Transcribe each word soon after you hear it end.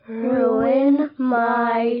Ruin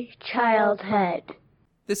My Childhood.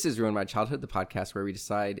 This is Ruin My Childhood, the podcast where we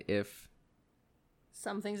decide if...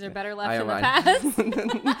 Some things are better left in the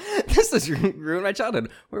past. This is Ruin My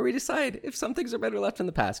Childhood, where we decide if some things are better left in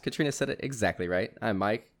the past. Katrina said it exactly right. I'm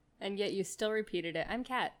Mike. And yet you still repeated it. I'm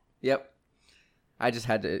Kat. Yep. I just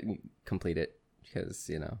had to complete it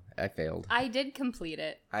because, I failed. I did complete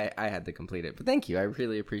it. I had to complete it. But thank you. I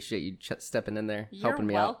really appreciate you stepping in there, helping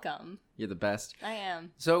me out. You're welcome. You're the best. I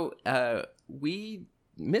am. So, we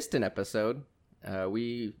missed an episode.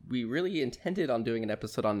 We really intended on doing an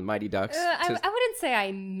episode on the Mighty Ducks. I wouldn't say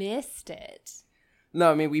I missed it.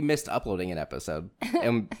 No, I mean, we missed uploading an episode.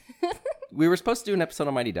 And we were supposed to do an episode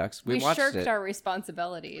on Mighty Ducks. We watched shirked it. our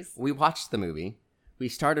responsibilities. We watched the movie. We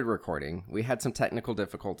started recording. We had some technical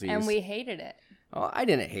difficulties. And we hated it. Well, I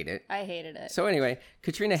didn't hate it. I hated it. So anyway,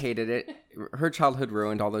 Katrina hated it. Her childhood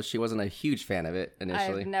ruined, although she wasn't a huge fan of it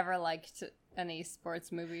initially. I've never liked any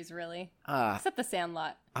sports movies, really. Except The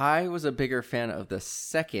Sandlot. I was a bigger fan of the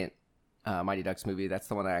second Mighty Ducks movie. That's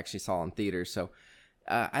the one I actually saw in theaters. So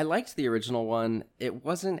I liked the original one. It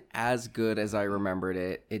wasn't as good as I remembered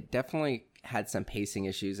it. It definitely had some pacing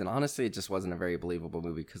issues. And honestly, it just wasn't a very believable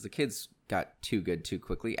movie because the kids got too good too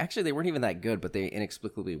quickly. Actually, they weren't even that good, but they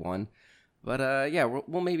inexplicably won. But yeah,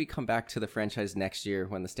 we'll maybe come back to the franchise next year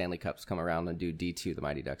when the Stanley Cups come around and do D2, the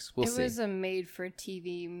Mighty Ducks. We'll see. It was a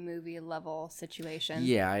made-for-TV movie level situation.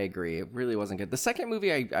 Yeah, I agree. It really wasn't good. The second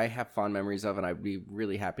movie I have fond memories of, and I'd be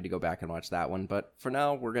really happy to go back and watch that one. But for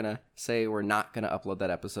now, we're going to say we're not going to upload that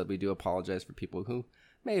episode. We do apologize for people who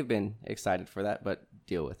may have been excited for that, but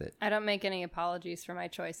deal with it. I don't make any apologies for my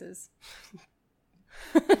choices.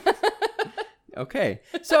 Okay.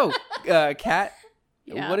 So, Kat...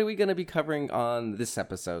 Yeah. What are we going to be covering on this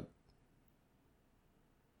episode?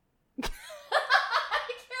 I can't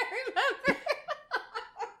remember.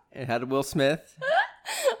 It had Will Smith.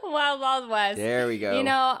 Wild Wild West. There we go.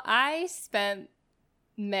 I spent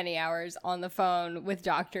many hours on the phone with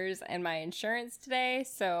doctors and my insurance today,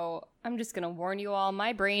 so I'm just going to warn you all,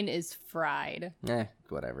 my brain is fried.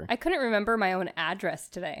 Whatever. I couldn't remember my own address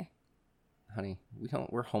today. Honey,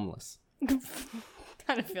 we're homeless.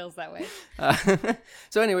 Kind of feels that way.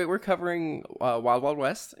 So anyway, we're covering Wild Wild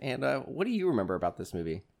West, and what do you remember about this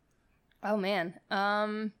movie? Oh man,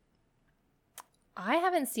 I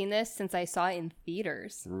haven't seen this since I saw it in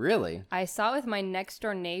theaters. Really? I saw it with my next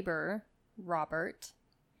door neighbor, Robert,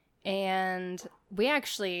 and we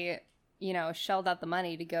actually, shelled out the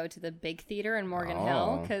money to go to the big theater in Morgan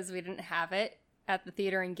Hill because we didn't have it at the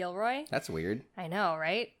theater in Gilroy. That's weird. I know,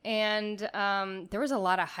 right? And there was a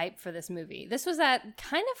lot of hype for this movie. This was at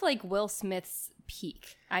kind of like Will Smith's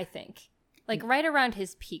peak, I think. Like right around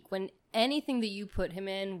his peak when anything that you put him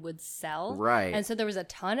in would sell. Right. And so there was a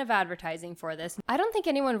ton of advertising for this. I don't think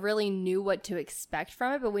anyone really knew what to expect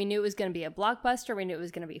from it, but we knew it was going to be a blockbuster. We knew it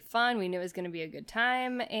was going to be fun. We knew it was going to be a good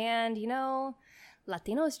time. And,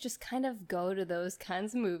 Latinos just kind of go to those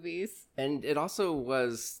kinds of movies. And it also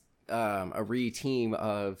was... a re-team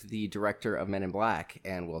of the director of Men in Black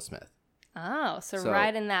and Will Smith. Oh, so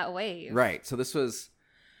riding that wave. Right. So this was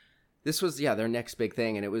their next big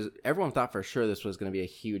thing, and everyone thought for sure this was going to be a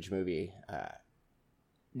huge movie.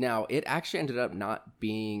 Now, it actually ended up not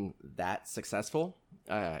being that successful.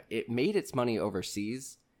 It made its money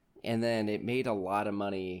overseas, and then it made a lot of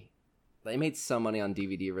money. They made some money on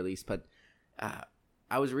DVD release, but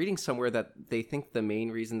I was reading somewhere that they think the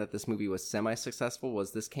main reason that this movie was semi-successful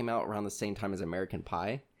was this came out around the same time as American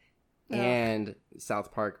Pie and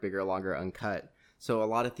South Park, Bigger, Longer, Uncut. So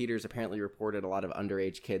a lot of theaters apparently reported a lot of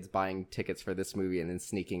underage kids buying tickets for this movie and then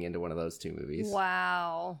sneaking into one of those two movies.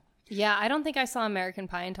 Wow. Yeah, I don't think I saw American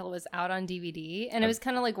Pie until it was out on DVD. And it was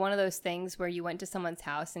kind of like one of those things where you went to someone's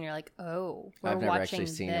house and you're like, oh, we're I've never watching actually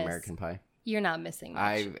seen this. American Pie. You're not missing much.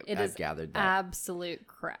 I've gathered that. Absolute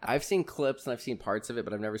crap. I've seen clips and I've seen parts of it,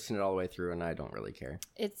 but I've never seen it all the way through, and I don't really care.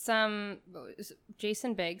 It's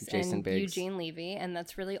Jason Biggs and Eugene Levy, and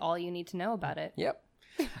that's really all you need to know about it. Yep.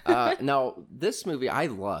 Now, this movie I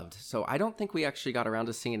loved, so I don't think we actually got around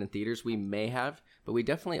to seeing it in theaters. We may have, but we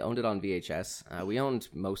definitely owned it on VHS. We owned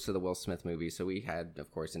most of the Will Smith movies, so we had, of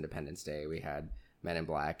course, Independence Day, we had Men in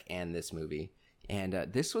Black, and this movie. And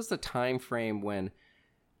this was the time frame when...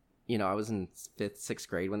 I was in 5th, 6th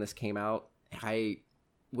grade when this came out. I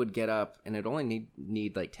would get up and it'd only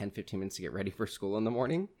need like 10, 15 minutes to get ready for school in the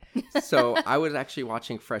morning. So I was actually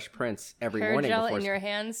watching Fresh Prince every morning. Hair gel in your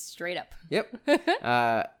hands, straight up. Yep.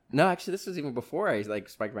 No, actually, this was even before I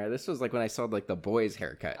spiked my hair. This was like when I saw like the boys'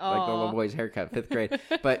 haircut, like the little boys' haircut, 5th grade.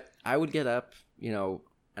 But I would get up,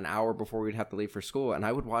 an hour before we'd have to leave for school, and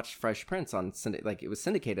I would watch Fresh Prince on it was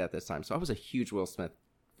syndicated at this time. So I was a huge Will Smith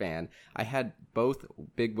fan. I had both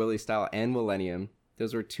Big Willie Style and Millennium.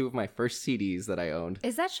 Those were two of my first CDs that I owned.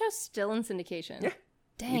 Is that show still in syndication? Yeah.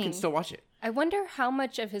 Dang. You can still watch it. I wonder how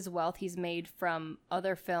much of his wealth he's made from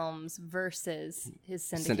other films versus his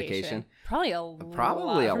syndication. Probably a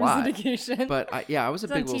lot. Syndication. But I was a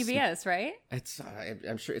it's big on Will TBS, right? It's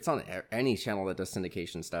I'm sure it's on any channel that does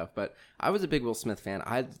syndication stuff. But I was a big Will Smith fan.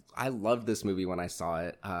 I loved this movie when I saw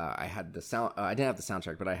it. I had the sound. I didn't have the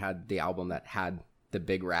soundtrack, but I had the album that had the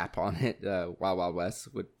big rap on it, Wild Wild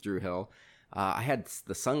West with Drew Hill. I had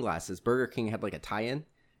the sunglasses. Burger King had like a tie-in.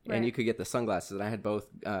 Right. And you could get the sunglasses, and I had both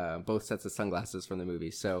sets of sunglasses from the movie.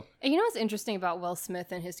 So, and you know what's interesting about Will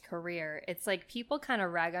Smith and his career? It's like people kind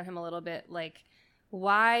of rag on him a little bit. Like,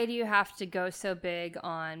 why do you have to go so big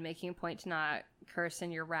on making a point to not curse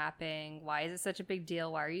in your rapping? Why is it such a big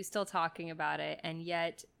deal? Why are you still talking about it? And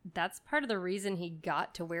yet, that's part of the reason he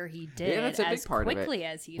got to where he did that's a big part quickly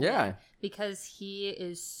as he did. Because he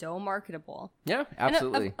is so marketable. Yeah,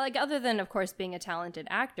 absolutely. And, like, other than, of course, being a talented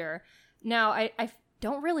actor. Now, I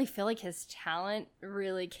don't really feel like his talent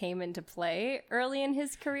really came into play early in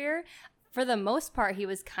his career. For the most part, he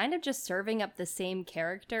was kind of just serving up the same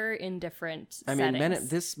character in different settings.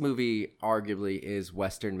 This movie arguably is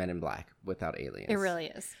Western Men in Black without aliens. It really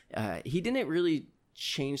is. He didn't really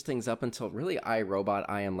change things up until really I, Robot,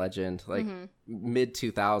 I Am Legend, like mid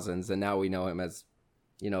 2000s. And now we know him as,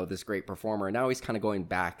 this great performer. Now he's kind of going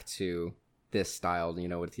back to this style,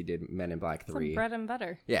 what he did Men in Black 3. Some bread and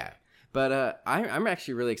butter. Yeah. But I'm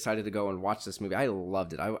actually really excited to go and watch this movie. I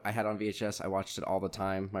loved it. I had it on VHS. I watched it all the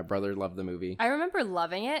time. My brother loved the movie. I remember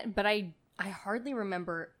loving it, but I hardly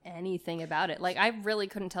remember anything about it. Like, I really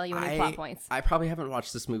couldn't tell you any plot points. I probably haven't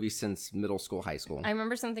watched this movie since middle school, high school. I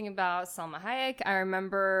remember something about Salma Hayek. I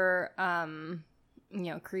remember,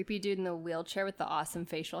 creepy dude in the wheelchair with the awesome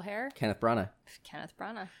facial hair. Kenneth Branagh.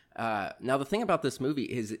 Now, the thing about this movie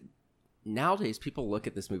is nowadays people look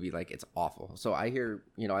at this movie like it's awful. So I hear,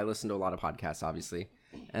 I listen to a lot of podcasts, obviously,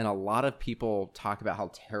 and a lot of people talk about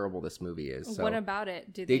how terrible this movie is. So what about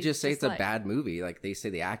it? They just say it's a bad movie. Like, they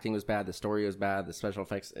say the acting was bad, the story was bad, the special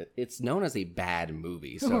effects. It's known as a bad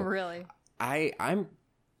movie. So really? I'm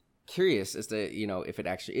curious as to, if it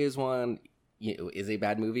actually is one, is a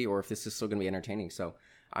bad movie, or if this is still going to be entertaining. So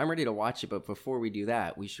I'm ready to watch it. But before we do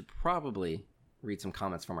that, we should probably read some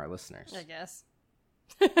comments from our listeners. I guess.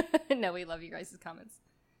 No, we love you guys' comments.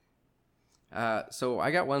 So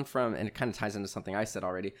I got one from, and it kind of ties into something I said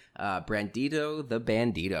already, Brandito the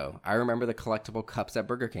Bandito. I remember the collectible cups at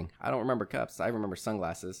Burger King. I don't remember cups. I remember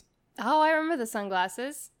sunglasses. Oh, I remember the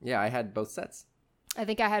sunglasses. Yeah, I had both sets. I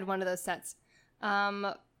think I had one of those sets.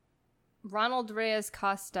 Ronald Reyes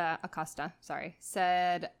Acosta,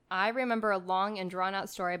 said, I remember a long and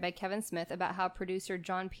drawn-out story by Kevin Smith about how producer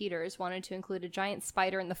John Peters wanted to include a giant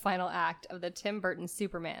spider in the final act of the Tim Burton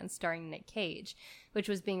Superman starring Nick Cage, which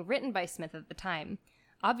was being written by Smith at the time.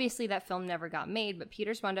 Obviously, that film never got made, but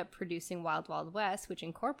Peters wound up producing Wild Wild West, which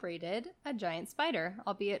incorporated a giant spider,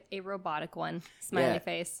 albeit a robotic one. Smiley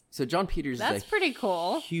face. So John Peters is pretty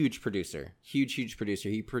cool. Huge producer. Huge producer.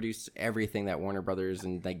 He produced everything that Warner Brothers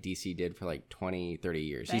and DC did for like 20, 30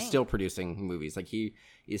 years. Dang. He's still producing movies. Like, he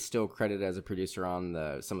is still credited as a producer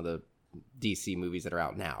on some of the DC movies that are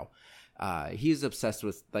out now. He's obsessed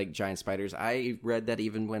with like giant spiders. I read that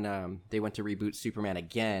even when they went to reboot Superman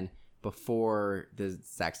again, before the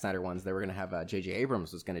Zack Snyder ones, they were going to have J.J.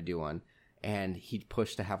 Abrams was going to do one, and he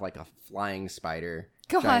pushed to have like a flying spider,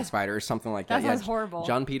 giant spider, or something like that. That sounds horrible.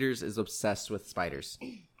 John Peters is obsessed with spiders.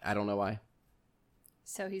 I don't know why.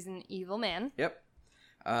 So he's an evil man. Yep.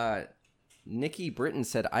 Nikki Britton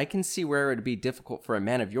said, I can see where it would be difficult for a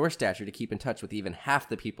man of your stature to keep in touch with even half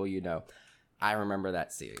the people you know. I remember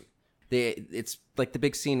that scene. It's like the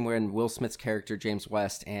big scene when Will Smith's character, James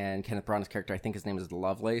West, and Kenneth Branagh's character, I think his name is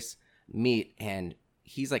Lovelace, meet, and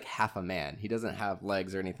he's like half a man. He doesn't have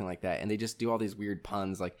legs or anything like that. And they just do all these weird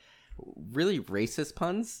puns, like really racist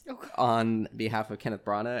puns on behalf of Kenneth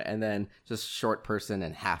Branagh, and then just short person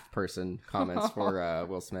and half person comments for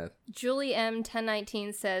Will Smith. Julie M.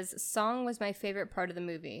 1019 says, song was my favorite part of the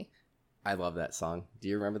movie. I love that song. Do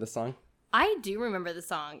you remember the song? I do remember the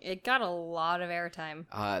song. It got a lot of airtime.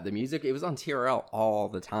 The music, it was on TRL all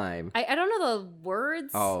the time. I don't know the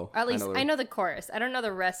words. Oh, at least I know the chorus. I don't know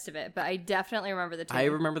the rest of it, but I definitely remember the tune. I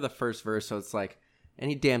remember the first verse, so it's like,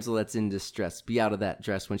 any damsel that's in distress, be out of that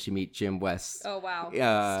dress when she meet Jim West. Oh, wow.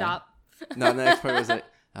 Stop. No, the next part was like,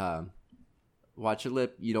 watch your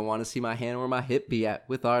lip. You don't want to see my hand where my hip be at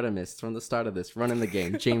with Artemis from the start of this. Running the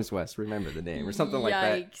game. James West, remember the name. Or something like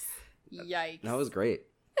that. Yikes. That was great.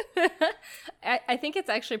 I think it's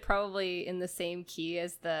actually probably in the same key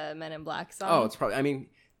as the Men in Black song. Oh, it's probably, I mean,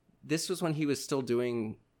 this was when he was still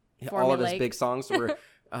doing all of his big songs were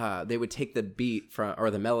they would take the beat from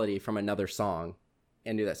or the melody from another song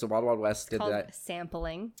and do that. So Wild Wild West did that.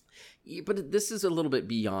 Sampling. Yeah, but this is a little bit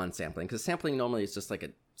beyond sampling, because sampling normally is just like a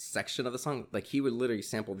section of the song. Like he would literally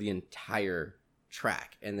sample the entire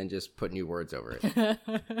track and then just put new words over it.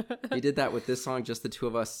 He did that with this song, Just the Two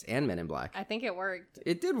of Us and Men in Black. I think it worked.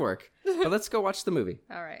 It did work. But let's go watch the movie.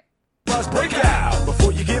 All right. Break out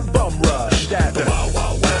before you get bum rushed at the Wild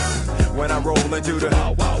Wild West. When I roll into the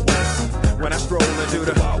Wild Wild West. When I stroll into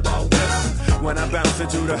the Wild Wild West. When I bounce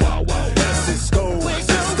into the Wild Wild West. Cisco,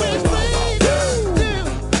 Cisco.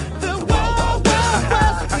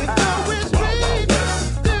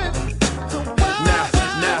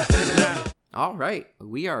 All right,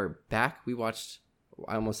 we are back. We watched,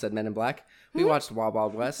 I almost said Men in Black. We watched Wild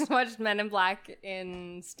Wild West. Watched Men in Black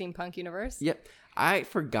in Steampunk Universe. Yep. I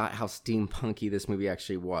forgot how steampunky this movie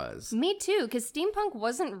actually was. Me too, because steampunk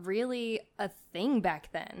wasn't really a thing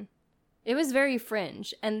back then. It was very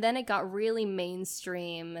fringe, and then it got really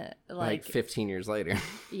mainstream. Like 15 years later.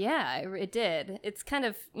 Yeah, it did. It's kind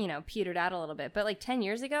of, petered out a little bit. But like 10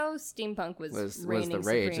 years ago, steampunk was the reigning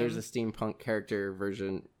rage. supreme. There's a steampunk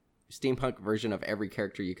version of every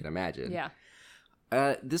character you can imagine. Yeah.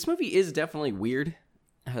 This movie is definitely weird.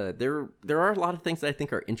 There are a lot of things that I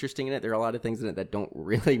think are interesting in it. There are a lot of things in it that don't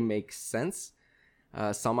really make sense.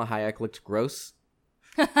 Salma Hayek looked gross.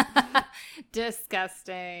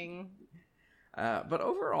 Disgusting. But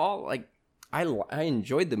overall, like, I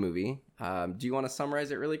enjoyed the movie. Do you want to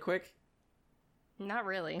summarize it really quick? Not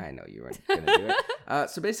really. I know you weren't going to do it.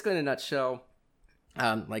 So basically, in a nutshell,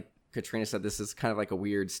 like Katrina said, this is kind of like a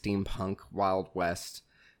weird steampunk Wild West.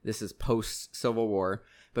 This is post-Civil War.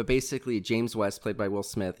 But basically, James West, played by Will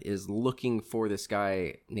Smith, is looking for this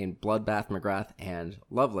guy named Bloodbath McGrath and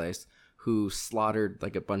Lovelace, who slaughtered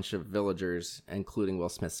like a bunch of villagers, including Will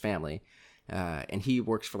Smith's family. And he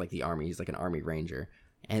works for like the army. He's like an army ranger.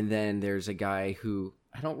 And then there's a guy who,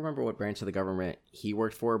 I don't remember what branch of the government he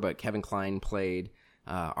worked for, but Kevin Kline played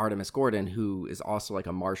Artemis Gordon, who is also like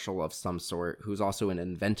a marshal of some sort, who's also an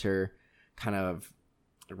inventor, kind of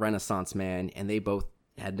Renaissance man. And they both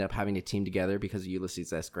end up having to team together because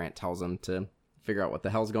Ulysses S. Grant tells them to figure out what the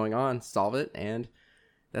hell's going on, solve it, and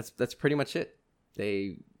that's pretty much it.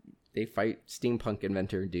 They fight steampunk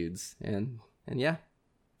inventor dudes, and yeah.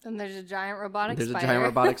 And there's a giant robotic spider. There's a giant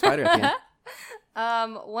robotic spider at the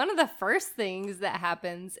end. One of the first things that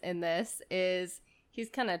happens in this is he's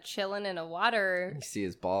kind of chilling in a water You see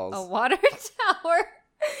his balls. tower,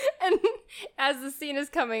 and as the scene is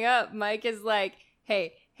coming up, Mike is like,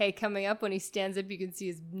 hey, coming up when he stands up, you can see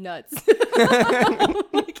his nuts.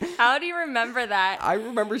 Like, how do you remember that? I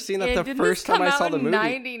rember seeing that the first time I saw the movie.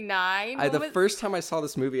 99? The first time I saw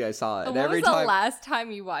this movie, I saw it. And what every was the time, last time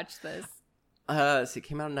you watched this? So it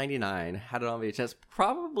came out in 99. Had it on VHS.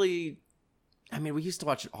 Probably, I mean, we used to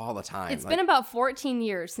watch it all the time. It's been about 14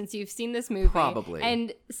 years since you've seen this movie. Probably.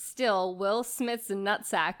 And still, Will Smith's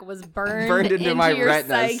nutsack was burned into my your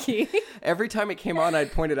retinas. psyche. Every time it came on,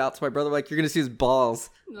 I'd point it out to my brother, like, you're going to see his balls.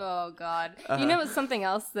 Oh, God. You know something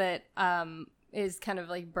else that is kind of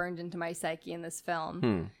like burned into my psyche in this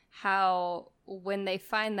film? How when they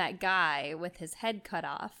find that guy with his head cut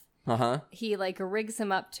off, he like rigs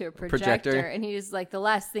him up to a projector, and he's like, the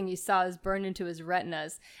last thing you saw is burned into his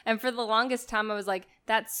retinas. And for the longest time, I was like,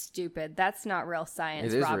 that's stupid. That's not real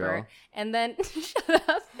science, it is Robert. real. And then, shut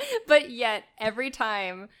up. But yet, every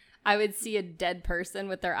time I would see a dead person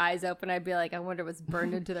with their eyes open, I'd be like, I wonder what's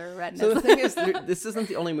burned into their retinas. So the thing is, this isn't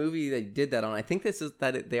the only movie they did that on. I think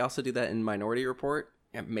they also do that in Minority Report,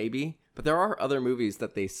 maybe. But there are other movies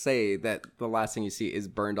that they say that the last thing you see is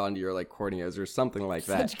burned onto your like corneas or something like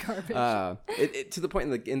that. Such garbage. To the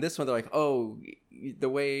point in this one, they're like, oh, the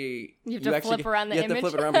way you have to flip around the image. You have to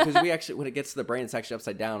flip it around because we actually, when it gets to the brain, it's actually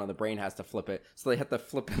upside down, and the brain has to flip it. So they have to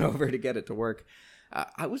flip it over to get it to work.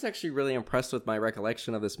 I was actually really impressed with my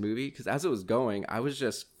recollection of this movie because as it was going, I was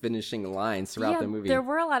just finishing lines throughout the movie. There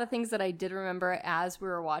were a lot of things that I did remember as we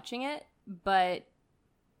were watching it, but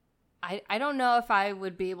I don't know if I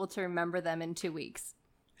would be able to remember them in 2 weeks.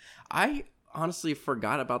 I honestly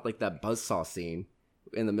forgot about like that buzzsaw scene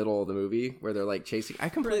in the middle of the movie where they're like chasing. I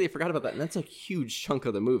completely forgot about that, and that's a huge chunk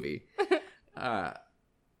of the movie. What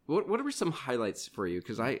were some highlights for you?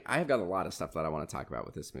 Because I've got a lot of stuff that I want to talk about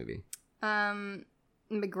with this movie.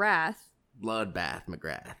 McGrath. Bloodbath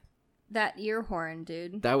McGrath. That ear horn,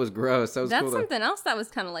 dude. That was gross. That's cool. Something else that was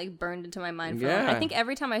kind of like burned into my mind. I think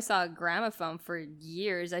every time I saw a gramophone for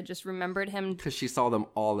years, I just remembered him. Because she saw them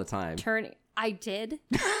all the time. I did.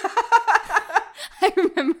 I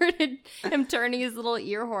remembered him turning his little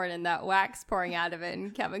ear horn and that wax pouring out of it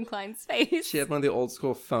in Kevin Kline's face. She had one of the old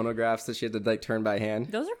school phonographs that she had to like turn by hand.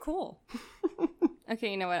 Those are cool.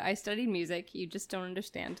 Okay, you know what? I studied music. You just don't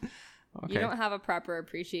understand. Okay. You don't have a proper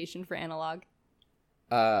appreciation for analog.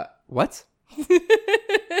 What?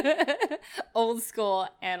 Old school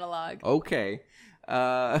analog. Okay.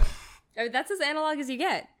 I mean, that's as analog as you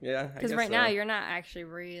get. Yeah. Because right now you're not actually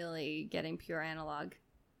really getting pure analog.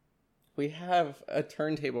 We have a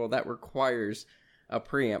turntable that requires a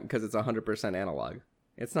preamp because it's 100% analog.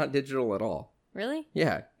 It's not digital at all. Really?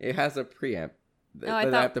 Yeah, it has a preamp. Oh,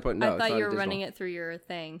 I thought you were running it through your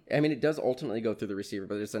thing. I mean, it does ultimately go through the receiver,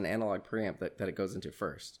 but there's an analog preamp that it goes into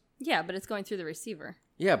first. Yeah, but it's going through the receiver.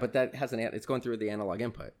 Yeah, but that has it's going through the analog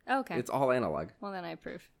input. Okay. It's all analog. Well, then I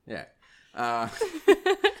approve. Yeah.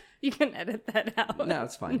 You can edit that out. No,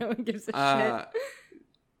 it's fine. No one gives a shit.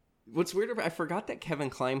 What's weird about I forgot that Kevin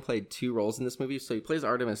Kline played 2 roles in this movie. So he plays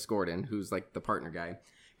Artemis Gordon, who's like the partner guy,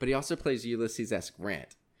 but he also plays Ulysses S.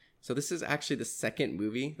 Grant. So this is actually the second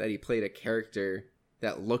movie that he played a character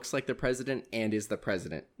that looks like the president and is the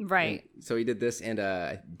president. Right. And so he did this and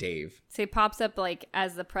Dave. So he pops up like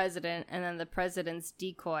as the president, and then the president's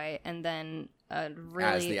decoy, and then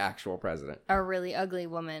As the actual president. a really ugly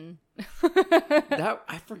woman. That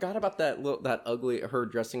I forgot about that ugly her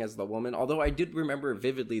dressing as the woman. Although I did remember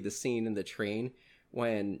vividly the scene in the train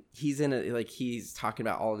when he's he's talking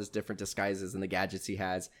about all of his different disguises and the gadgets he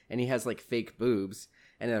has, and he has like fake boobs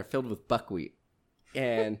and they're filled with buckwheat.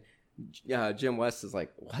 And Jim West is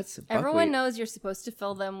like, "What's buckwheat?" Everyone knows you're supposed to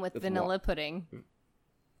fill them with vanilla pudding.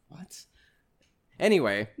 What?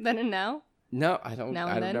 Anyway. Then and now? No, I don't.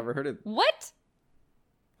 I've never heard of. What?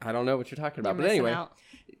 I don't know what you're talking about. You're but anyway, out.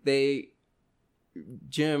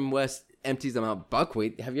 Jim West empties them out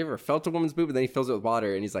buckwheat. Have you ever felt a woman's boob? And then he fills it with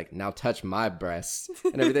water, and he's like, "Now touch my breasts,"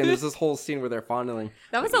 and everything. There's this whole scene where they're fondling.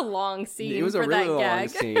 That was a long scene. It was for a really that long gag.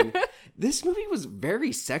 scene. This movie was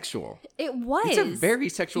very sexual. It was. It's a very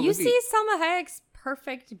sexual movie. You see Salma Hayek's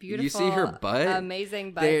perfect, beautiful, you see her butt.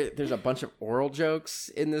 Amazing butt. There's a bunch of oral jokes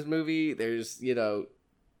in this movie. There's, you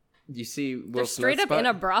see Will They're straight Smith's up butt. in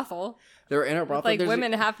a brothel. They're in a brothel. Like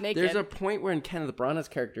women half naked. There's a point where Kenneth Branagh's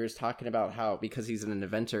character is talking about how, because he's an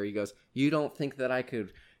inventor, he goes, "You don't think that I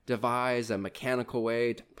could devise a mechanical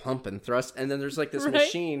way to pump and thrust?" And then there's like this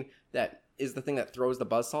machine that is the thing that throws the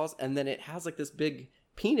buzzsaws, and then it has like this big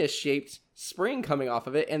penis-shaped spring coming off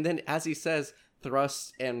of it, and then as he says,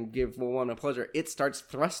 "Thrust and give one a pleasure," it starts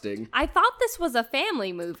thrusting. I thought this was a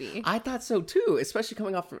family movie. I thought so too, especially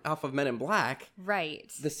coming off of Men in Black.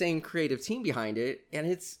 Right. The same creative team behind it, and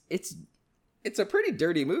it's a pretty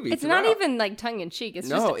dirty movie. It's throughout. not even like tongue in cheek. It's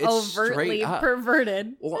just it's overtly straight up.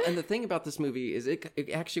 perverted. Well, and the thing about this movie is it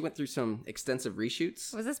actually went through some extensive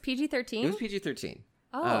reshoots. Was this PG-13? It was PG-13.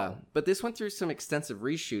 Oh. But this went through some extensive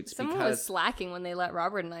reshoots. Someone because was slacking when they let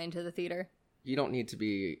Robert and I into the theater. You don't need to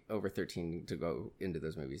be over 13 to go into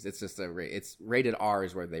those movies. It's just it's rated R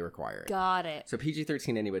is where they require it. Got it. So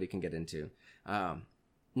PG-13 anybody can get into.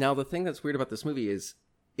 Now the thing that's weird about this movie is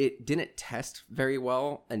it didn't test very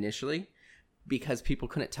well initially because people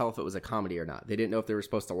couldn't tell if it was a comedy or not. They didn't know if they were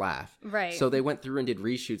supposed to laugh. Right. So they went through and did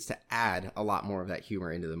reshoots to add a lot more of that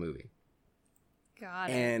humor into the movie. Got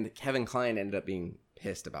it. And Kevin Kline ended up being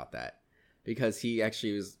pissed about that because he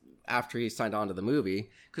actually was, after he signed on to the movie,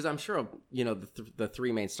 because I'm sure, the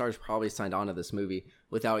 3 main stars probably signed on to this movie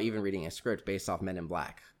without even reading a script based off Men in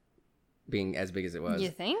Black being as big as it was. You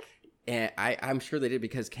think? And I'm sure they did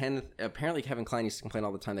because apparently Kevin Kline used to complain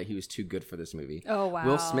all the time that he was too good for this movie. Oh, wow.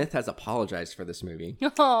 Will Smith has apologized for this movie.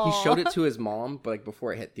 Aww. He showed it to his mom, but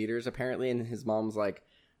before it hit theaters apparently, and his mom's like,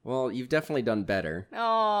 "Well, you've definitely done better."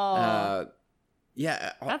 Oh.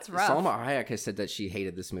 Yeah, that's rough. Salma Hayek has said that she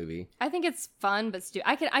hated this movie. I think it's fun, but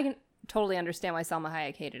I can totally understand why Salma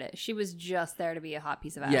Hayek hated it. She was just there to be a hot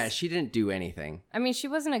piece of ass. Yeah, she didn't do anything. I mean, she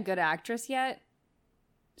wasn't a good actress yet,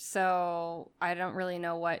 so I don't really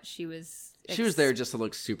know what she was. She was there just to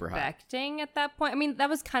look super hot. Expecting at that point. I mean, that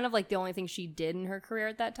was kind of like the only thing she did in her career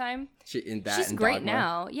at that time. She's great Dogma.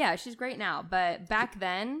 now. Yeah, she's great now. But back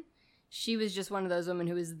then, she was just one of those women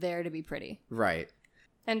who was there to be pretty. Right.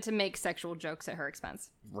 And to make sexual jokes at her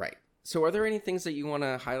expense. Right. So are there any things that you want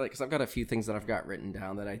to highlight? Because I've got a few things that I've got written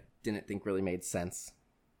down that I didn't think really made sense.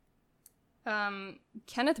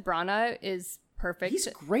 Kenneth Branagh is perfect. He's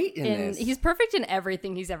great in this. He's perfect in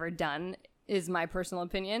everything he's ever done, is my personal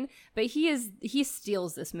opinion. But he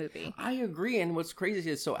steals this movie. I agree. And what's crazy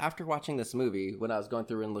is, so after watching this movie, when I was going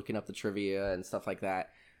through and looking up the trivia and stuff like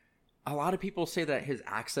that, a lot of people say that his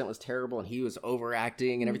accent was terrible and he was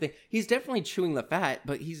overacting and everything. He's definitely chewing the fat,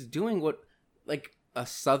 but he's doing what, like, a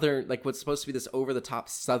southern, like what's supposed to be this over-the-top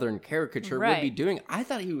southern caricature would be doing. I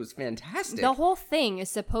thought he was fantastic. The whole thing is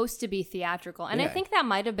supposed to be theatrical, and I Yeah. think that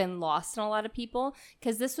might have been lost on a lot of people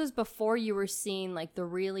because this was before you were seeing like the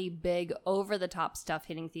really big over-the-top stuff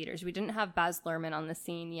hitting theaters. We didn't have Baz Luhrmann on the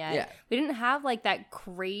scene yet. Yeah. We didn't have like that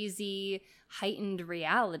crazy heightened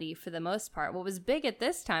reality for the most part. What was big at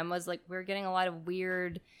this time was like we were getting a lot of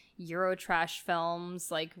weird Eurotrash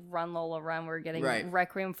films like Run Lola Run. We're getting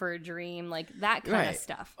Requiem for a Dream, like that kind of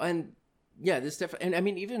stuff. And yeah, this definitely, and I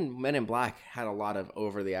mean, even Men in Black had a lot of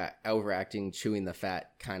overacting, chewing the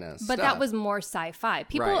fat kind of stuff. But that was more sci-fi.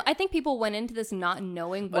 People, Right. I think people went into this not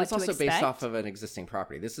knowing But what it's to also expect. based off of an existing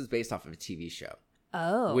property. This is based off of a TV show,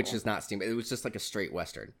 Oh, which is not Steam. It was just like a straight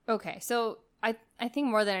Western. okay. So I think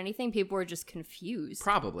more than anything, people were just confused.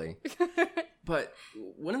 Probably. But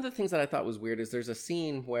one of the things that I thought was weird is there's a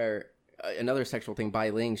scene where another sexual thing,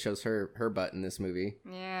 Bai Ling shows her butt in this movie.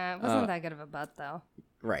 Yeah, it wasn't that good of a butt though.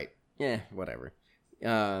 Right. Yeah, whatever.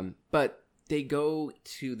 But they go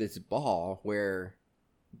to this ball where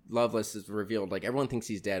Loveless is revealed. Like, everyone thinks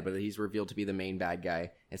he's dead, but he's revealed to be the main bad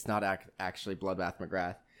guy. It's not actually Bloodbath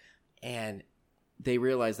McGrath. And they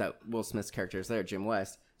realize that Will Smith's character is there, Jim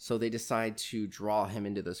West. So they decide to draw him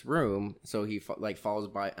into this room. So he follows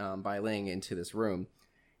Bai Ling into this room.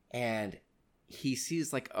 And he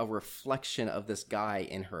sees like a reflection of this guy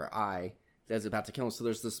in her eye that's about to kill him. So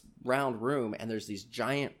there's this round room and there's these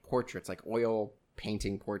giant portraits, like oil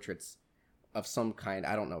painting portraits of some kind.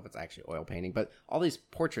 I don't know if it's actually oil painting, but all these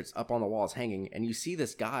portraits up on the walls hanging. And you see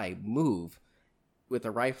this guy move with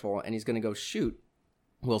a rifle and he's going to go shoot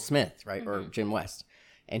Will Smith, right? Or Jim West.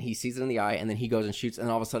 And he sees it in the eye and then he goes and shoots. And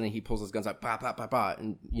all of a sudden he pulls his guns out, bah, bah, bah, bah,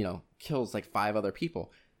 and, you know, kills like 5 other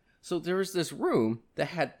people. So there was this room that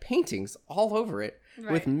had paintings all over it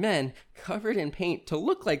with men covered in paint to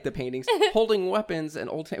look like the paintings, holding weapons and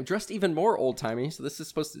dressed even more old-timey. So this is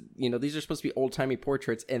supposed to, you know, these are supposed to be old-timey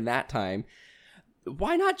portraits in that time.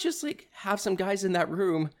 Why not just like have some guys in that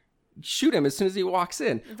room shoot him as soon as he walks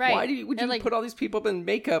in? Right. Why would you like, put all these people up in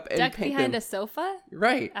makeup and duck paint behind them? a sofa?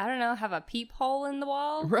 Right. I don't know, have a peephole in the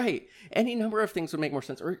wall? Right. Any number of things would make more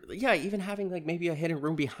sense. Or, yeah, even having like maybe a hidden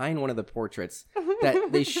room behind one of the portraits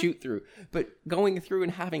that they shoot through. But going through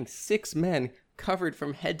and having 6 men covered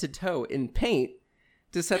from head to toe in paint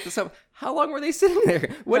to set this up. How long were they sitting there?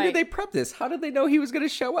 When did they prep this? How did they know he was going to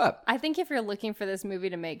show up? I think if you're looking for this movie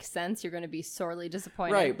to make sense, you're going to be sorely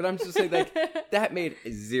disappointed. Right. But I'm just saying, like, that made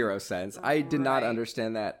 0 sense. I did not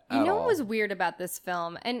understand that at all. You know what was weird about this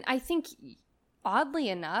film? And I think, oddly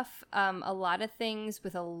enough, a lot of things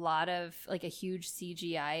with a lot of, like, a huge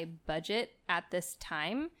CGI budget at this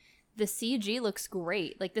time, the CG looks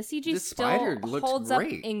great. Like, the CG still holds up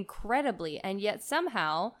incredibly. And yet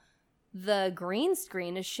somehow the green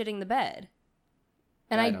screen is shitting the bed.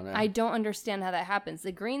 And I don't understand how that happens.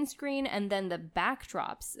 The green screen and then the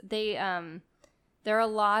backdrops, they there are a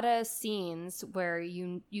lot of scenes where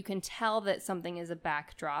you can tell that something is a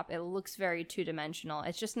backdrop. It looks very two-dimensional.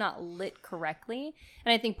 It's just not lit correctly.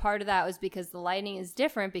 And I think part of that was because the lighting is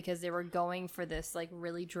different because they were going for this like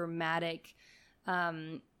really dramatic,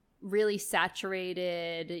 really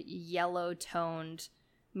saturated, yellow-toned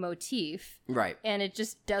motif, right? And it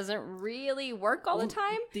just doesn't really work all the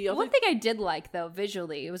time. One thing I did like though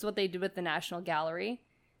visually, it was what they did with the National Gallery.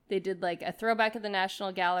 They did like a throwback of the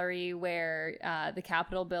National Gallery where the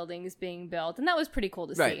Capitol building is being built, and that was pretty cool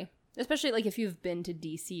to see. Especially like if you've been to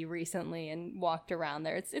DC recently and walked around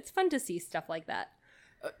there, it's fun to see stuff like that.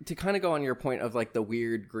 To kind of go on your point of like the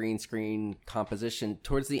weird green screen composition,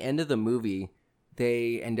 towards the end of the movie,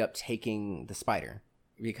 they end up taking the spider.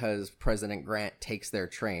 Because President Grant takes their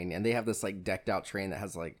train, and they have this like decked out train that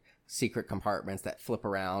has like secret compartments that flip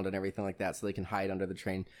around and everything like that, so they can hide under the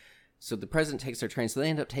train. So the president takes their train, so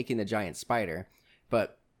they end up taking the giant spider.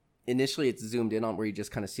 But initially it's zoomed in on where you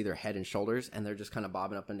just kind of see their head and shoulders, and they're just kind of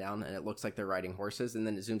bobbing up and down, and it looks like they're riding horses. And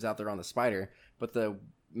then it zooms out there on the spider, but the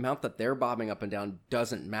amount that they're bobbing up and down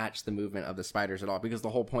doesn't match the movement of the spiders at all. Because the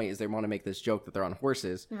whole point is they want to make this joke that they're on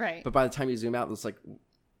horses, right? But by the time you zoom out, it's like,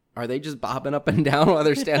 are they just bobbing up and down while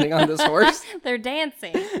they're standing on this horse? They're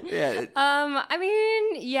dancing. Yeah. I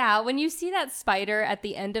mean, yeah, when you see that spider at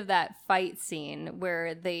the end of that fight scene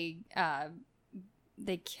where they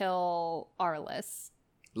kill Loveless.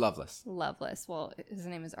 Well, his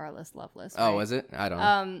name is Arliss Loveless. Right? Oh, is it? I don't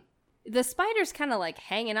know. The spider's kind of like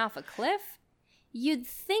hanging off a cliff. You'd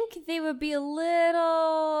think they would be a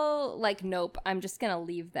little like, nope, I'm just going to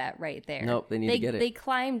leave that right there. Nope, they need to get it. They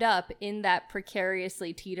climbed up in that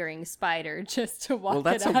precariously teetering spider just to walk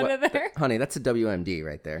it out of there. Honey, that's a WMD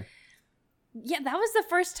right there. Yeah, that was the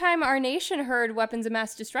first time our nation heard weapons of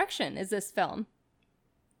mass destruction, is this film.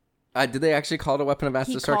 Did they actually call it a weapon of mass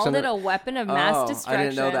He destruction? called it a weapon of mass Oh, destruction. I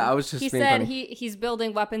didn't know that. I was just He being said funny. he's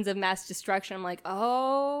building weapons of mass destruction. I'm like,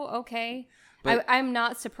 oh, okay. But- I'm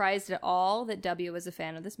not surprised at all that W was a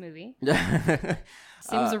fan of this movie.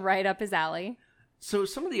 Seems right up his alley. So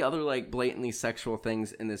some of the other like blatantly sexual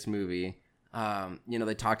things in this movie,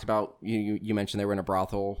 they talked about, you mentioned they were in a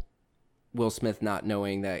brothel. Will Smith not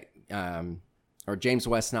knowing that, or James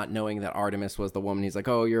West not knowing that Artemis was the woman. He's like,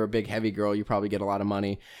 oh, you're a big heavy girl. You probably get a lot of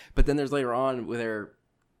money. But then there's later on where they're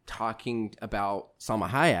talking about Salma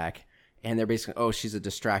Hayek, and they're basically, oh, she's a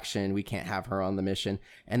distraction. We can't have her on the mission.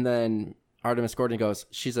 And then Artemis Gordon goes,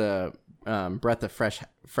 she's a breath of fresh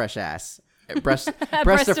ass. Breast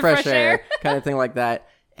of fresh air kind of thing like that.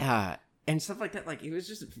 And stuff like that. Like, it was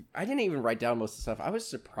just, I didn't even write down most of the stuff. I was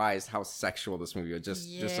surprised how sexual this movie was. Just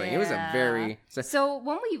like, it was a very. So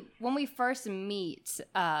when we first meet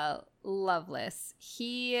Loveless,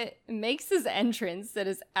 he makes his entrance that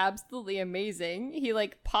is absolutely amazing. He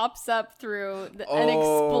like pops up through an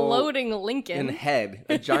exploding Lincoln head,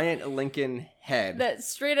 a giant Lincoln head that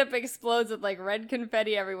straight up explodes with like red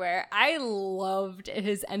confetti everywhere. I loved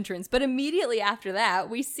his entrance, but immediately after that,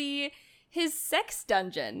 we see his sex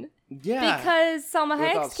dungeon. Yeah, because Salma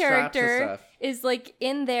with all Hayek's straps and character stuff. is like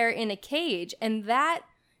in there in a cage, and that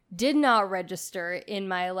did not register in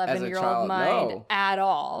my 11-year-old child, mind no. at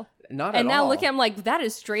all. Not at all. And now look at him like, that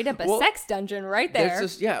is straight up a Well, sex dungeon right there.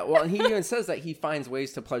 There's just, well, and he even says that he finds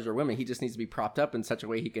ways to pleasure women. He just needs to be propped up in such a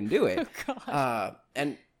way he can do it. Oh, God.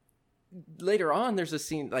 And later on, there's a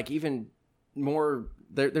scene, like, even more,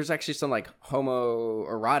 there's actually some, like,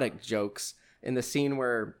 homoerotic jokes in the scene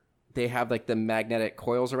where they have, like, the magnetic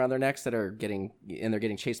coils around their necks that are they're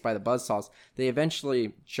getting chased by the buzzsaws. They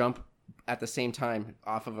eventually jump at the same time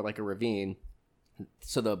off of, like, a ravine,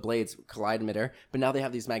 so the blades collide midair, but now they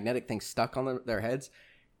have these magnetic things stuck on their heads,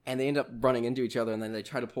 and they end up running into each other, and then they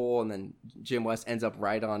try to pull, and then Jim West ends up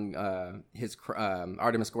right on his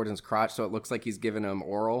Artemis Gordon's crotch, so it looks like he's giving him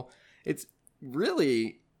oral. It's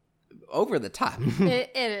really over the top.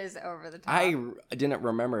 It is over the top. I didn't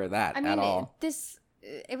remember that at all.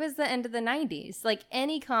 It was the end of the 90s. Like,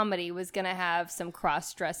 any comedy was going to have some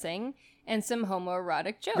cross-dressing and some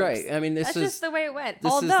homoerotic jokes. Right. I mean, That's just the way it went.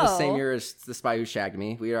 This is the same year as The Spy Who Shagged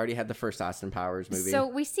Me. We already had the first Austin Powers movie. So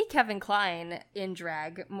we see Kevin Kline in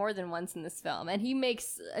drag more than once in this film, and he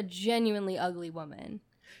makes a genuinely ugly woman.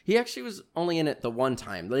 He actually was only in it the one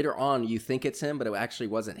time. Later on, you think it's him, but it actually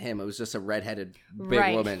wasn't him. It was just a redheaded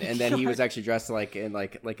big woman, and then he was actually dressed like in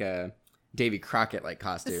like a Davy Crockett like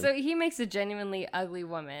costume. So he makes a genuinely ugly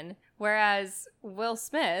woman, whereas Will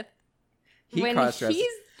Smith, when he's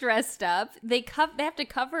dressed up, they have to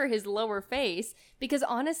cover his lower face because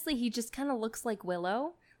honestly, he just kind of looks like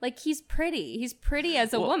Willow. Like, he's pretty. He's pretty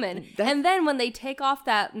as a woman. And then when they take off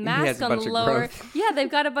that mask on the lower, they've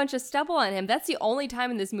got a bunch of stubble on him. That's the only time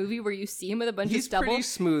in this movie where you see him with a bunch of stubble. He's pretty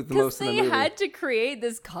smooth most of the movie. Because they had to create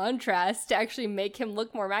this contrast to actually make him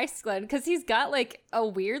look more masculine, because he's got like a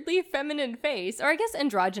weirdly feminine face, or I guess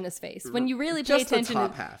androgynous face. When you really pay attention to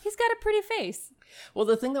half. He's got a pretty face. Well,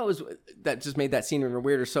 the thing that just made that scene even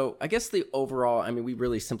weirder. So I guess the overall, I mean, we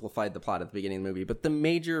really simplified the plot at the beginning of the movie, but the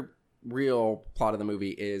major real plot of the movie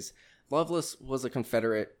is Loveless was a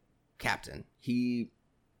Confederate captain. He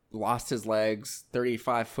lost his legs,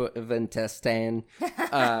 35 foot of intestine,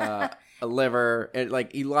 a liver, and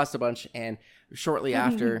like he lost a bunch. And shortly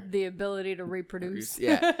after, the ability to reproduce.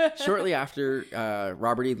 Shortly after,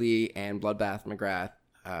 Robert E. Lee and Bloodbath McGrath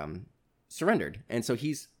surrendered, and so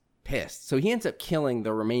he's pissed. So he ends up killing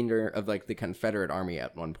the remainder of like the Confederate army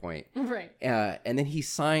at one point, right? And then he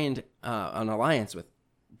signed an alliance with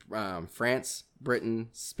France, Britain,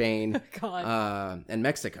 Spain, and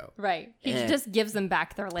Mexico. Right. He just gives them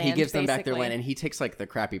back their land. He gives them back their basically. land, and he takes like the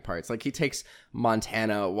crappy parts. Like he takes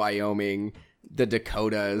Montana, Wyoming, the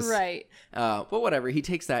Dakotas. Right. But whatever, he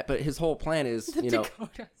takes that. But his whole plan is,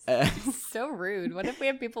 Dakotas. So rude. What if we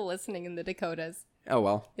have people listening in the Dakotas? Oh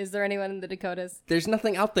well. Is there anyone in the Dakotas? There's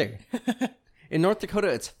nothing out there. In North Dakota,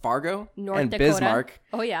 it's Fargo and Dakota. Bismarck.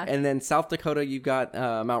 Oh yeah. And then South Dakota, you've got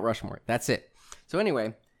Mount Rushmore. That's it. So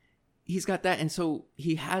anyway, he's got that, and so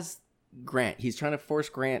he has Grant. He's trying to force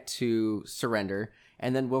Grant to surrender,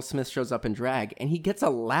 and then Will Smith shows up in drag, and he gets a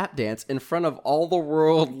lap dance in front of all the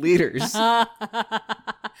world leaders. I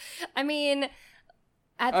mean,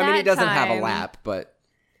 he doesn't have a lap, but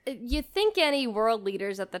you think any world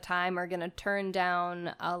leaders at the time are going to turn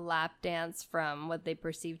down a lap dance from what they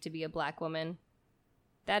perceive to be a black woman?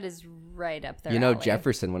 That is right up there. alley.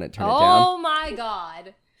 Jefferson wouldn't turn it down. Oh my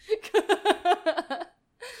God.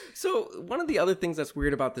 So one of the other things that's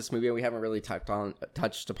weird about this movie, and we haven't really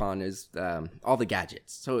touched upon, is all the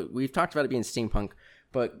gadgets. So we've talked about it being steampunk.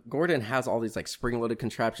 But Gordon has all these like spring-loaded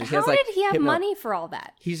contraptions. How did he have money for all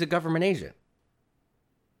that? He's a government agent.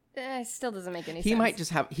 It still doesn't make any sense. He might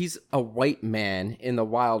just have. He's a white man in the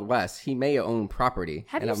Wild West. He may own property.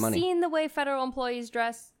 Have and you have money. seen the way federal employees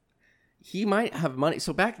dress? He might have money.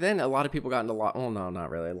 So back then, a lot of people got into law. Well, no, not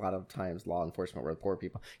really. A lot of times, law enforcement were the poor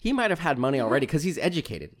people. He might have had money already because he's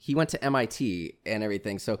educated. He went to MIT and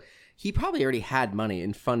everything. So he probably already had money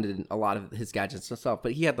and funded a lot of his gadgets himself.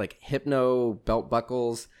 But he had like hypno belt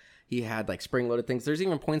buckles. He had like spring-loaded things. There's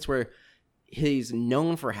even points where he's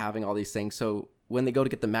known for having all these things. So when they go to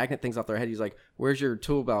get the magnet things off their head, he's like, "Where's your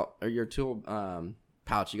tool belt or your tool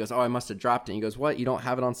pouch?" He goes, "Oh, I must have dropped it." And he goes, "What? You don't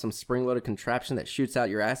have it on some spring-loaded contraption that shoots out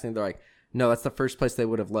your ass?" And they're like, "No, that's the first place they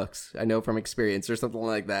would have looked. I know from experience," or something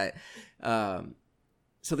like that.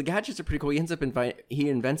 So the gadgets are pretty cool. He ends up he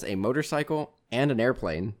invents a motorcycle and an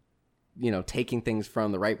airplane. Taking things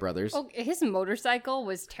from the Wright brothers. Oh, his motorcycle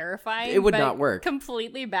was terrifying. It would but not work.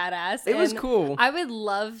 Completely badass. It was cool. I would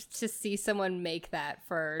love to see someone make that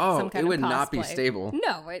for some kind of it would cosplay. not be stable.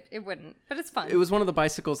 No, it wouldn't. But it's fun. It was one of the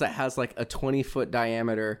bicycles that has like a 20-foot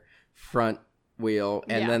diameter front wheel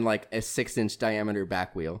and then like a 6-inch diameter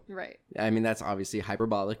back wheel. Right. I mean, that's obviously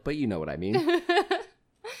hyperbolic, but you know what I mean.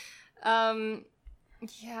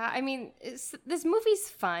 Yeah, I mean, this movie's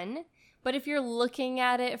fun, but if you're looking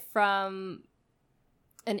at it from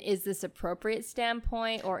an is this appropriate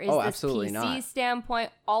standpoint or is this absolutely PC not.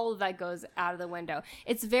 standpoint, all of that goes out of the window.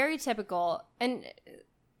 It's very typical, and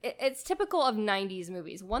it's typical of 90s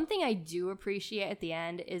movies. One thing I do appreciate at the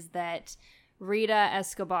end is that Rita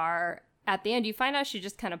Escobar, at the end, you find out she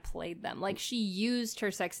just kind of played them. Like, she used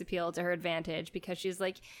her sex appeal to her advantage because she's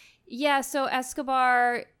like, yeah, so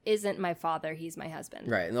Escobar isn't my father, he's my husband.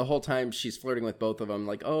 Right, and the whole time she's flirting with both of them,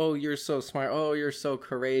 like, "Oh, you're so smart. Oh, you're so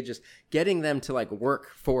courageous," getting them to like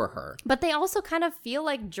work for her. But they also kind of feel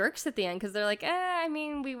like jerks at the end because they're like, I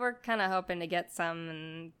mean, we were kind of hoping to get some,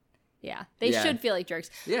 and yeah, they should feel like jerks.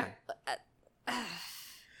 Yeah.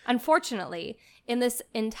 Unfortunately, in this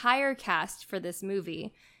entire cast for this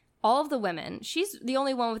movie, all of the women, she's the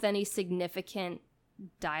only one with any significant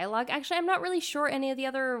dialogue. Actually, I'm not really sure any of the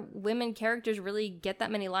other women characters really get that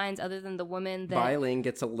many lines other than the woman that Bailing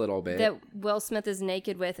gets a little bit. that Will Smith is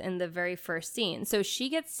naked with in the very first scene. So she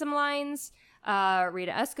gets some lines.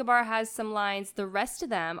 Rita Escobar has some lines. The rest of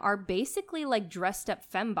them are basically like dressed up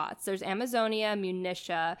fembots. There's Amazonia,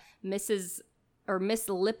 Munitia, Miss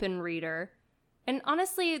Lippenreader. And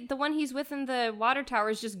honestly, the one he's with in the water tower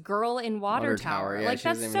is just Girl in Water Tower. Yeah, like, she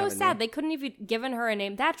that's doesn't even so have a sad. name. They couldn't even given her a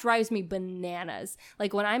name. That drives me bananas.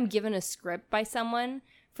 Like, when I'm given a script by someone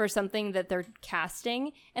for something that they're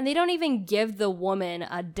casting, and they don't even give the woman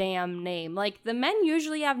a damn name. Like, the men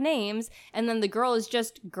usually have names, and then the girl is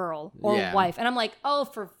just girl or wife. And I'm like, oh,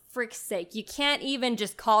 for frick's sake, you can't even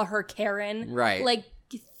just call her Karen. Right. Like,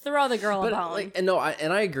 throw the girl a bone. Like, and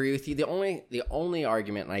I agree with you. The only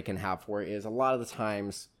argument I can have for it is a lot of the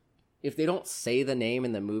times, if they don't say the name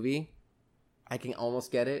in the movie, I can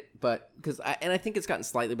almost get it. But I think it's gotten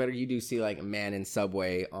slightly better. You do see like a man in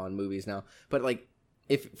Subway on movies now, but like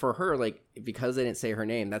if for her, like because they didn't say her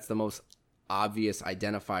name, that's the most obvious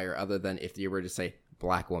identifier other than if you were to say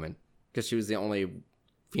black woman, because she was the only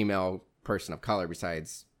female person of color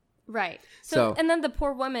besides. Right. So and then the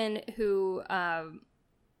poor woman who.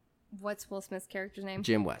 What's Will Smith's character's name?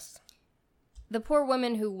 Jim West. The poor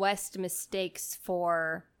woman who West mistakes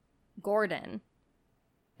for Gordon.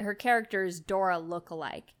 Her character is Dora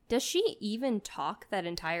lookalike. Does she even talk that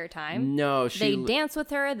entire time? No, They dance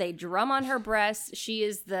with her. They drum on her breasts. She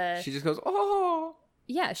just goes, "Oh."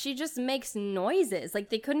 Yeah, she just makes noises. Like,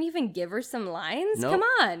 they couldn't even give her some lines? Nope. Come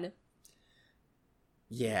on.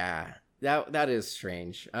 Yeah, that is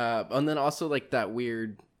strange. And then also like that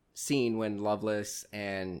weird scene when Loveless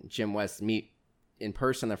and Jim West meet in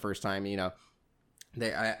person the first time.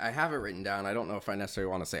 I have it written down. I don't know if I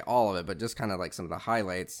necessarily want to say all of it, but just kind of like some of the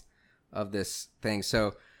highlights of this thing.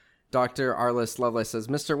 So Dr. Arliss Lovelace says,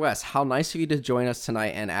 "Mr. West, how nice of you to join us tonight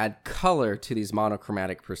and add color to these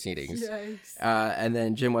monochromatic proceedings." Yikes. And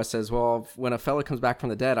then Jim West says, "Well, when a fella comes back from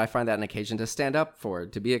the dead, I find that an occasion to stand up for,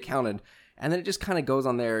 to be accounted." And then it just kind of goes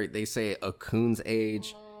on there. They say a coon's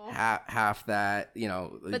age, half that,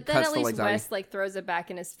 But then at least West like throws it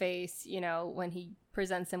back in his face, when he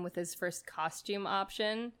presents him with his first costume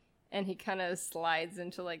option, and he kind of slides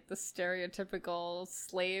into like the stereotypical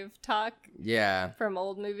slave talk from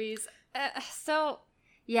old movies. So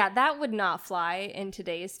yeah, that would not fly in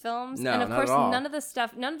today's films. No, and of not course at all. none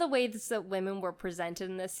of the ways that women were presented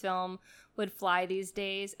in this film would fly these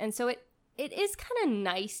days. And so it is kind of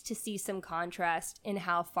nice to see some contrast in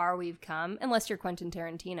how far we've come, unless you're Quentin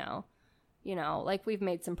Tarantino. Like, we've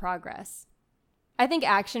made some progress. I think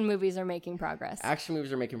action movies are making progress. Action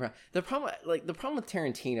movies are making progress. The problem with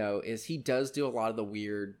Tarantino is he does do a lot of the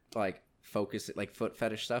weird, like, foot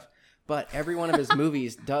fetish stuff, but every one of his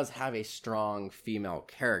movies does have a strong female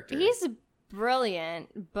character. He's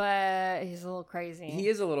brilliant, but he's a little crazy. He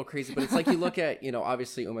is a little crazy, but it's like you look at,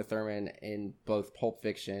 obviously Uma Thurman in both Pulp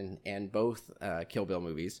Fiction and both Kill Bill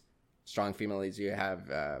movies. Strong female leads. You have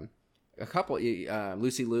a couple.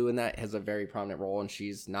 Lucy Liu in that has a very prominent role, and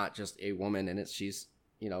she's not just a woman in it. She's,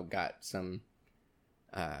 got some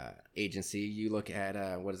agency. You look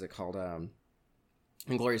at, what is it called?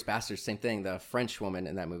 Inglourious Basterds, same thing. The French woman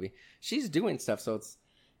in that movie. She's doing stuff, so it's,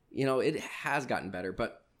 it has gotten better,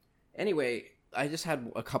 but anyway, I just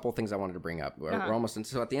had a couple things I wanted to bring up. We're almost in.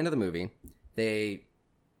 So at the end of the movie, they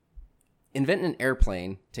invent an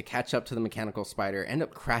airplane to catch up to the mechanical spider, end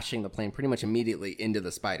up crashing the plane pretty much immediately into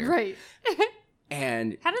the spider. Right.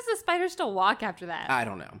 And how does the spider still walk after that? I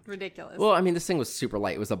don't know. Ridiculous. Well, I mean, this thing was super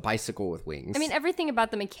light. It was a bicycle with wings. I mean, everything about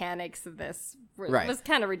the mechanics of this was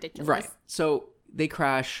kind of ridiculous. Right. So they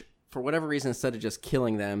crash. For whatever reason, instead of just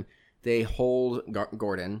killing them, they hold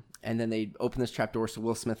Gordon, and then they open this trapdoor so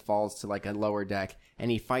Will Smith falls to like a lower deck, and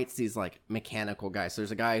he fights these like mechanical guys. So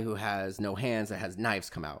there's a guy who has no hands that has knives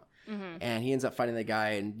come out. And he ends up fighting the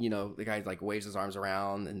guy, and the guy like waves his arms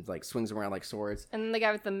around and like swings them around like swords. And then the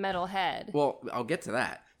guy with the metal head. Well, I'll get to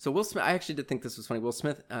that. So Will Smith, I actually did think this was funny. Will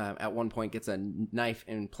Smith at one point gets a knife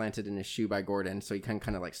implanted in his shoe by Gordon, so he can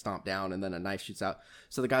kind of like stomp down, and then a knife shoots out.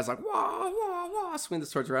 So the guy's like, wah, wah, wah, swing the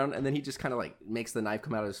swords around, and then he just kind of like makes the knife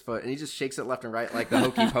come out of his foot, and he just shakes it left and right like the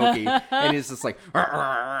hokey pokey, and he's just like,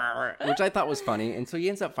 which I thought was funny. And so he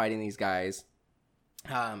ends up fighting these guys.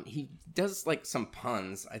 He does like some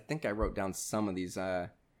puns. I think I wrote down some of these. So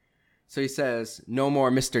he says, "No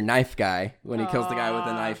more Mr. Knife Guy" when he kills the guy with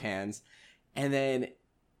the knife hands. And then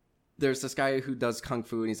there's this guy who does kung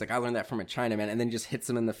fu, and he's like, "I learned that from a Chinaman," and then he just hits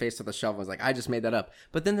him in the face with a shovel. He's like, "I just made that up."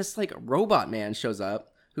 But then this like robot man shows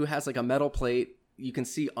up who has like a metal plate. You can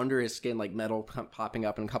see under his skin like metal popping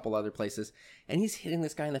up in a couple other places, and he's hitting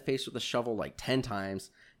this guy in the face with a shovel like 10 times.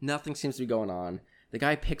 Nothing seems to be going on. The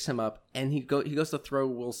guy picks him up, and he goes to throw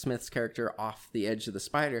Will Smith's character off the edge of the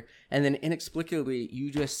spider, and then inexplicably, you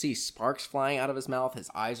just see sparks flying out of his mouth. His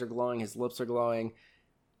eyes are glowing, his lips are glowing,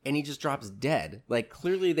 and he just drops dead. Like,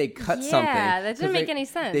 clearly they cut something. Yeah, that didn't make any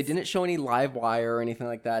sense. They didn't show any live wire or anything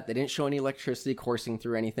like that. They didn't show any electricity coursing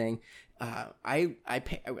through anything. We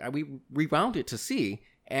rewound it to see.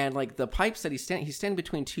 And like the pipes that he's standing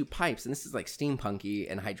between two pipes, and this is like steampunky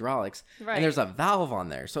and hydraulics, right. And there's a valve on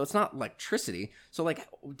there, so it's not electricity. So like,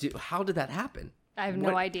 how did that happen? I have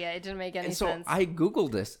no idea. It didn't make any sense. So I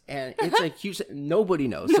googled this, and it's a huge. Nobody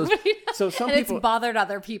knows. So some and people it's bothered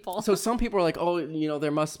other people. So some people are like, oh,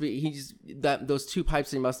 there must be those two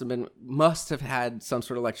pipes. He must have had some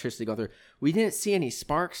sort of electricity going through. We didn't see any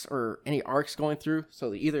sparks or any arcs going through.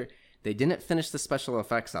 So either they didn't finish the special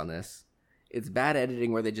effects on this. It's bad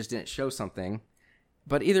editing where they just didn't show something.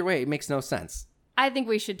 But either way, it makes no sense. I think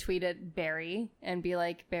we should tweet at Barry and be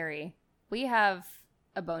like, Barry, we have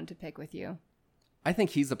a bone to pick with you. I think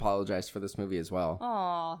he's apologized for this movie as well.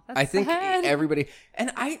 Oh, that's I think sad. everybody...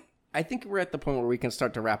 And I think we're at the point where we can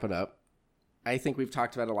start to wrap it up. I think we've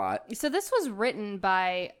talked about it a lot. So this was written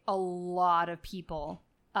by a lot of people.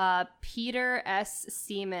 Peter S.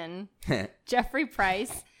 Seaman, Jeffrey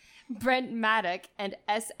Price, Brent Maddock, and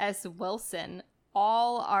S.S. Wilson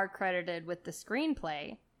all are credited with the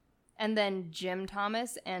screenplay. And then Jim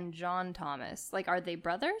Thomas and John Thomas. Like, are they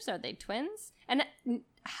brothers? Are they twins? And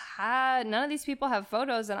none of these people have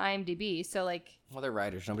photos on IMDb, so like... Well, they're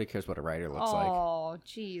writers. Nobody cares what a writer looks like. Oh,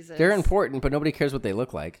 Jesus. They're important, but nobody cares what they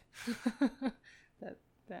look like.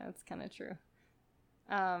 That's kind of true.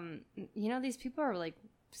 These people are like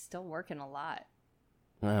still working a lot.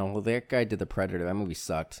 Well, that guy did The Predator. That movie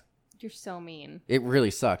sucked. You're so mean. It really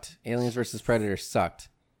sucked. Aliens vs. Predator sucked.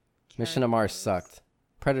 Mission to Mars sucked.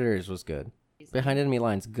 Predators was good. Behind Enemy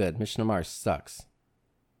Lines, good. Mission to Mars sucks.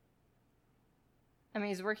 I mean,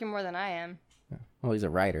 he's working more than I am. Well, he's a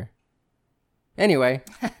writer. Anyway,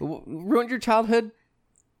 ruined your childhood?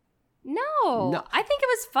 No, I think it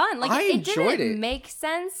was fun. Like, I enjoyed it didn't it. make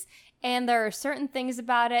sense, and there are certain things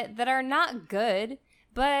about it that are not good.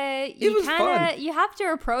 But you have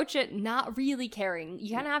to approach it not really caring.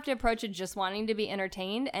 You kind of have to approach it just wanting to be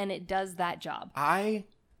entertained, and it does that job.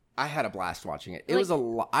 I had a blast watching it. It was a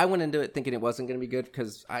lot. I went into it thinking it wasn't going to be good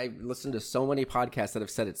because I listened to so many podcasts that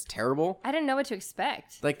have said it's terrible. I didn't know what to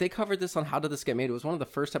expect. Like, they covered this on How Did This Get Made. It was one of the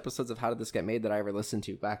first episodes of How Did This Get Made that I ever listened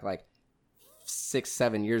to back like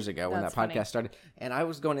 6-7 years ago when that podcast started. And I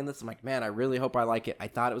was going in this, I'm like, man, I really hope I like it. I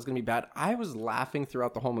thought it was going to be bad. I was laughing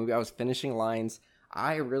throughout the whole movie. I was finishing lines.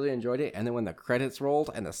 I really enjoyed it. And then when the credits rolled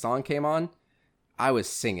and the song came on, I was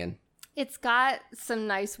singing. It's got some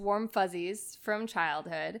nice warm fuzzies from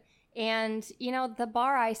childhood. And, you know, the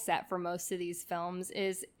bar I set for most of these films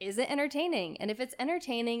is it entertaining? And if it's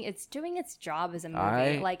entertaining, it's doing its job as a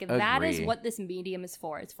movie. That is agree. what this medium is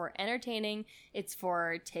for. It's for entertaining. It's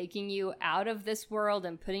for taking you out of this world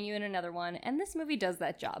and putting you in another one. And this movie does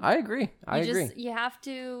that job. I agree. You have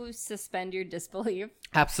to suspend your disbelief.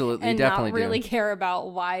 Absolutely. And Definitely not really do. care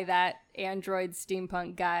about why that android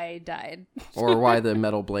steampunk guy died. Or why the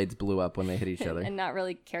metal blades blew up when they hit each other. And not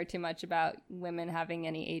really care too much about women having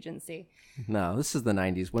any agency. No, this is the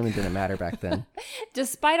 90s. Women didn't matter back then.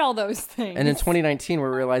 Despite all those things. And in 2019,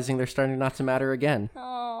 we're realizing they're starting not to matter again.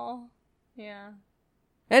 Oh, yeah.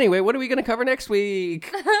 Anyway, what are we going to cover next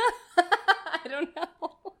week? I don't know.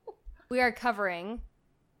 We are covering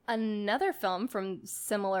another film from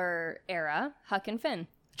similar era, Huck and Finn.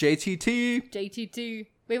 JTT.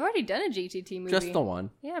 We've already done a JTT movie. Just the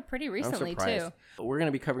one. Yeah, pretty I'm recently surprised. too. We're going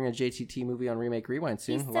to be covering a JTT movie on Remake Rewind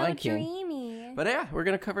soon. He's so Lion King. dreamy. But yeah, we're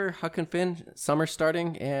going to cover Huck and Finn. Summer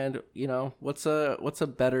starting, and you know, what's a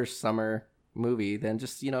better summer movie than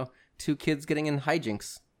just, you know, two kids getting in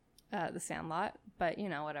hijinks? The Sandlot, but you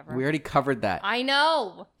know, whatever. We already covered that. I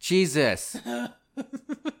know. Jesus.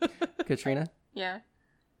 Katrina, Yeah.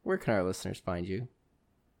 where can our listeners find you?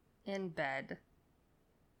 In bed.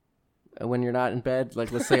 When you're not in bed,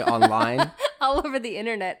 like let's say online. All over the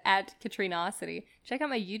internet at Katrinosity. Check out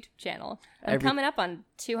my YouTube channel. I'm coming up on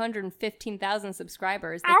 215,000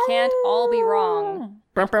 subscribers. They can't all be wrong.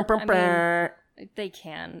 They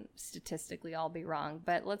can statistically all be wrong,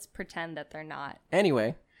 but let's pretend that they're not.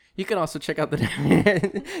 Anyway, you can also check out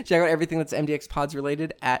check out everything that's MDX Pods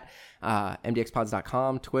related at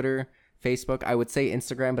mdxpods.com, Twitter, Facebook. I would say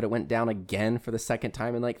Instagram, but it went down again for the second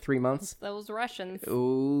time in like 3 months. Those Russians.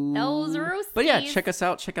 Ooh. Those Roosties. But yeah, check us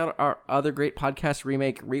out. Check out our other great podcast,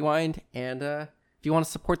 Remake Rewind. And if you want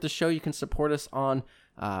to support the show, you can support us on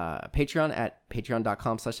Patreon at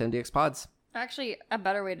patreon.com/mdxpods. Actually, a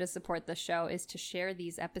better way to support the show is to share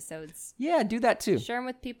these episodes. Yeah, do that too. Share them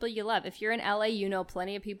with people you love. If you're in LA, you know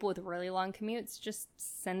plenty of people with really long commutes. Just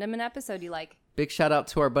send them an episode you like. Big shout out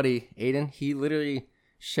to our buddy Aiden. He literally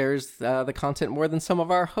shares the content more than some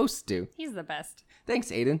of our hosts do. He's the best.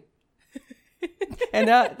 Thanks, Aiden. And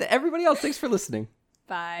everybody else, thanks for listening.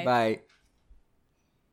 Bye. Bye.